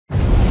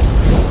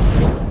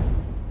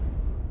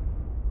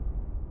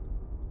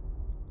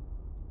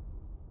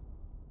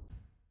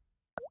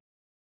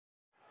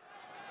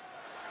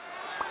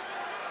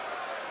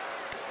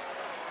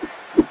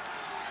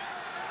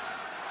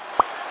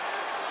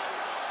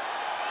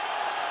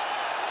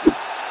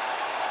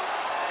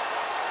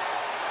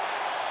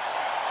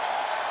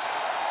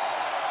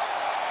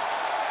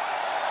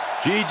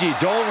Gigi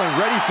Dolin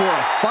ready for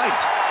a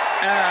fight.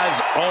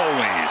 As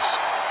always.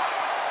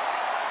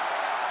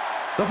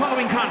 The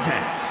following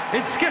contest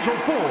is scheduled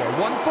for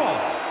one fall.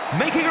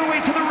 Making her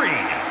way to the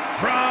ring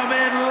from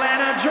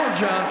Atlanta,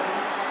 Georgia,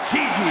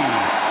 Gigi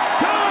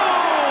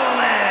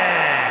Dolin.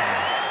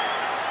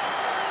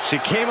 She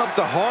came up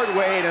the hard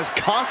way and has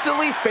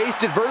constantly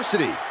faced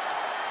adversity.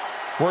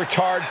 Worked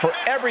hard for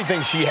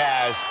everything she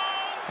has,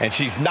 and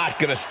she's not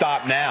going to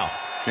stop now.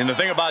 And the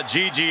thing about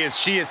Gigi is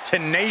she is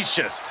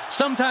tenacious,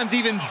 sometimes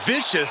even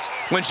vicious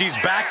when she's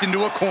backed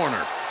into a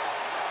corner.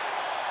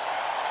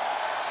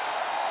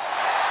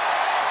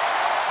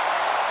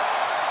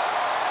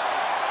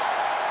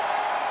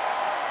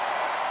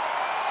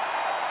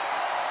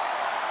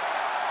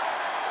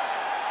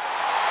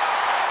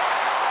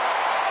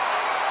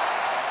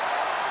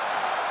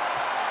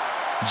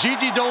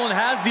 Gigi Dolin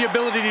has the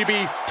ability to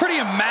be pretty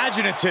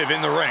imaginative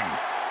in the ring.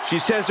 She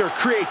says her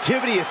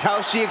creativity is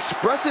how she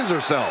expresses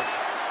herself.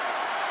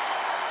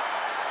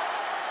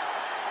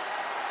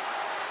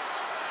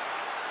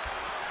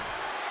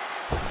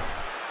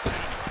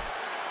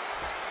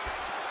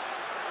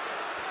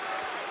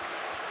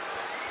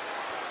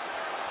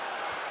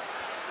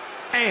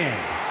 And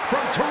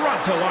from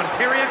Toronto,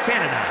 Ontario,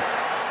 Canada,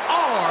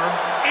 Arianna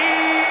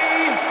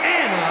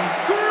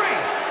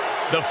Grace.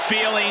 The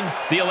feeling,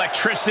 the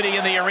electricity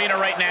in the arena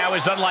right now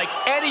is unlike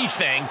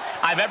anything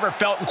I've ever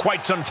felt in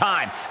quite some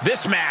time.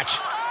 This match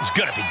is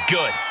going to be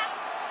good.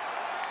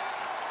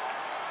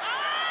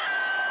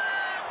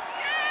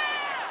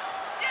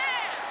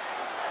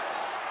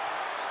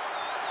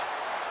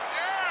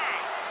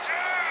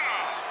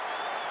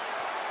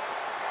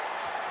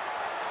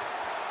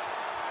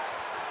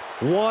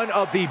 One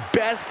of the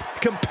best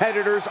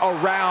competitors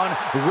around,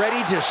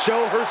 ready to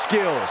show her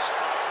skills.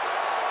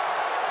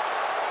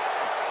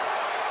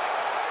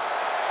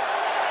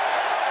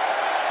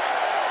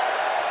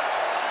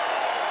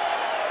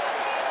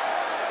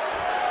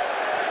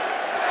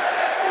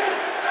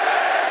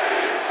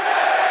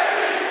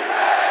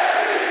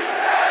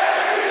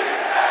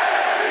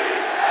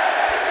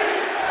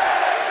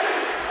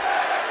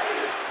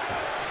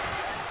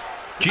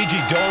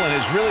 Gigi Dolin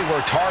has really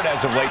worked hard as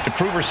of late to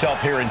prove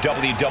herself here in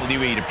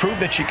WWE, to prove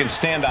that she can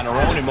stand on her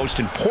own and, most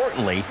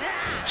importantly,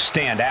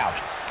 stand out.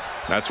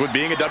 That's what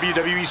being a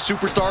WWE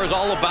superstar is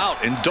all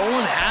about, and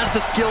Dolin has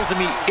the skills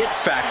and the it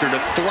factor to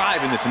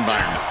thrive in this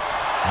environment.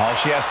 All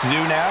she has to do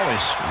now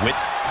is wit.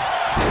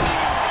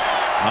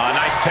 Oh,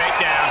 nice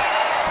takedown.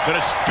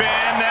 Gonna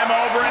spin them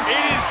over, and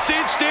It is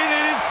cinched in,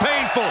 it is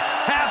painful.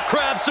 Half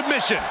crab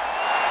submission.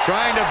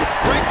 Trying to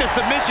break the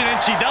submission, and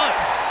she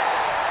does.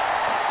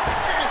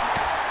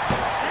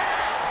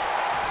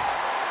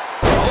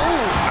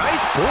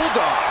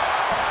 Bulldog.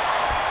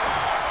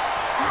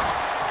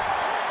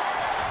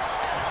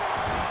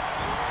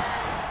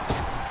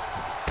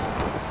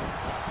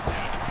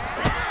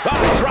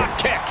 Oh, drop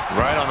kick.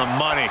 Right on the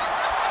money.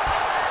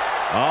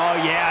 Oh,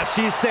 yeah,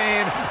 she's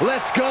saying,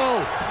 let's go,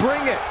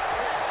 bring it.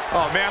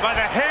 Oh, man, by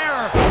the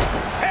hair.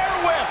 Hair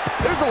whip.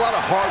 There's a lot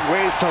of hard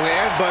ways to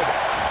land, but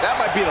that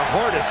might be the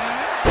hardest.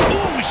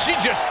 Ooh, she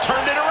just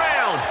turned it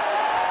around.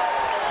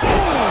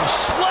 Ooh,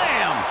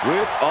 slam.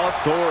 With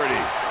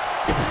authority.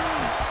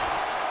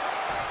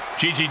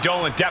 Gigi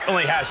Dolin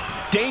definitely has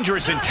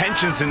dangerous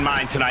intentions in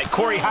mind tonight.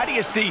 Corey, how do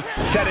you see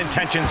set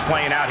intentions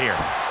playing out here?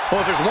 Well,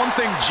 if there's one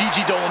thing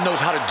Gigi Dolin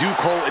knows how to do,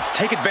 Cole, it's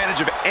take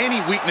advantage of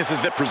any weaknesses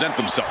that present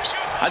themselves.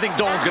 I think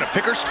Dolin's going to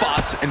pick her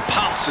spots and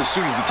pounce as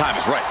soon as the time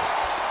is right.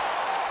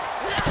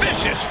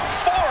 Vicious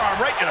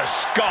forearm right to the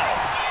skull.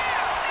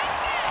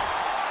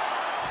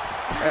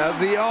 As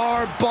the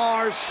arm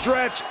bars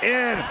stretch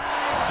in.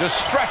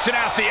 Just stretching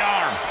out the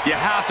arm. You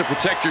have to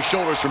protect your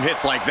shoulders from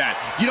hits like that.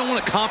 You don't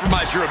want to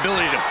compromise your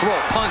ability to throw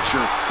a punch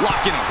or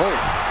lock in a hold.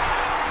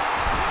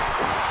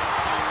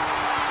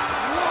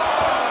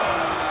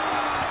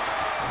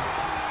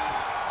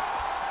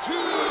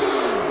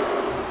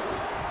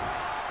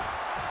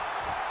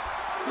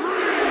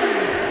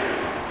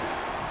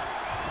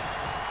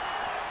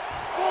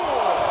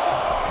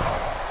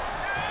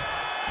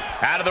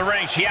 Out of the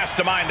ring, she has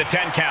to mind the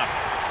 10 count.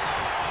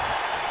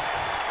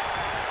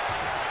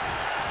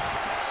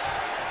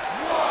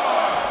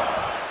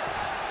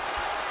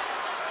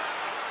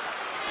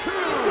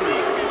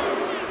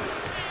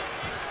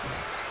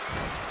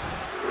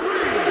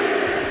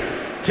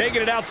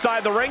 Taking it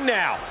outside the ring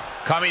now.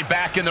 Coming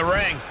back in the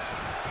ring.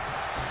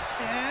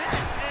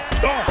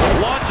 Oh,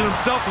 launching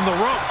himself from the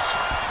ropes.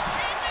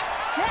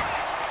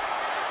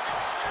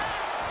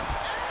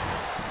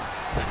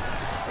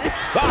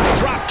 Oh,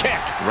 drop kick.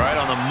 Right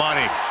on the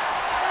money.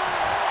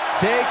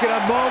 Taking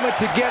a moment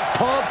to get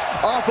pumped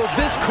off of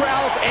this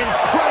crowd's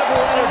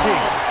incredible energy.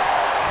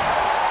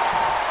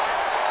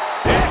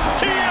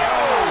 STO!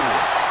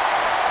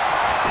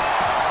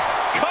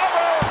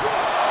 Cover!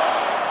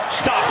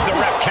 Stops the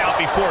ref count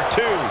before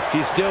 2.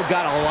 She's still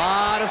got a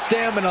lot of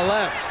stamina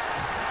left.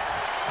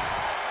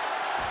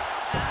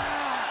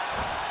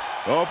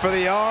 Oh, for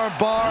the arm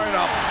bar and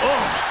a...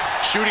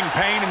 Shooting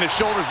pain in the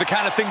shoulder is the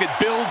kind of thing that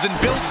builds and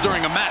builds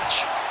during a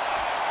match.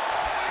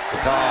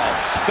 Oh,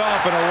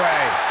 stomping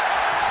away.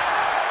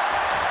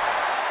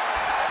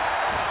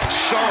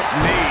 Sharp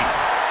knee.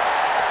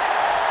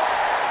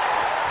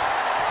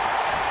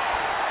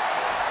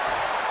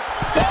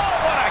 Oh,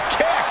 what a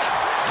kick.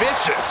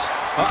 Vicious.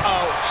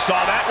 Uh-oh.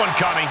 Saw that one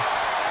coming.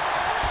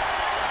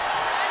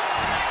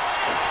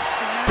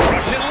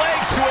 Russian leg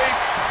sweep.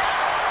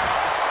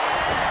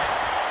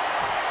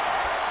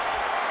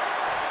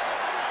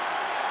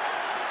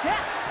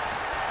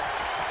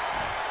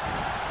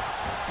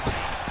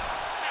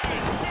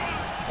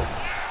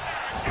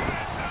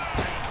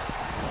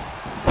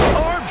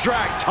 Arm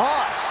drag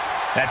toss.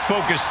 That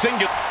focus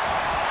single.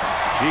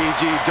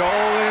 Gigi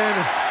Dolin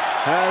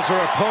has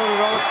her opponent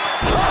on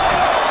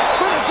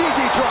top with a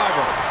Gigi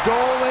driver.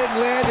 Dolin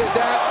landed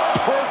that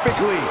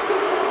perfectly.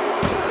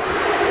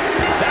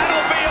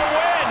 That'll be a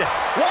win.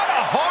 What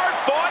a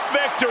hard-fought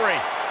victory.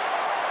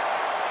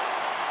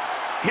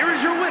 Here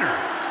is your winner,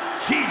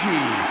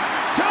 Gigi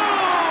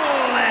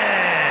Dolin.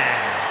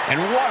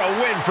 And what a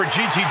win for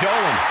Gigi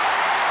Dolin.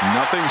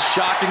 Nothing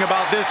shocking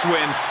about this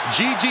win.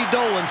 Gigi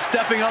Dolin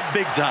stepping up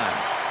big time.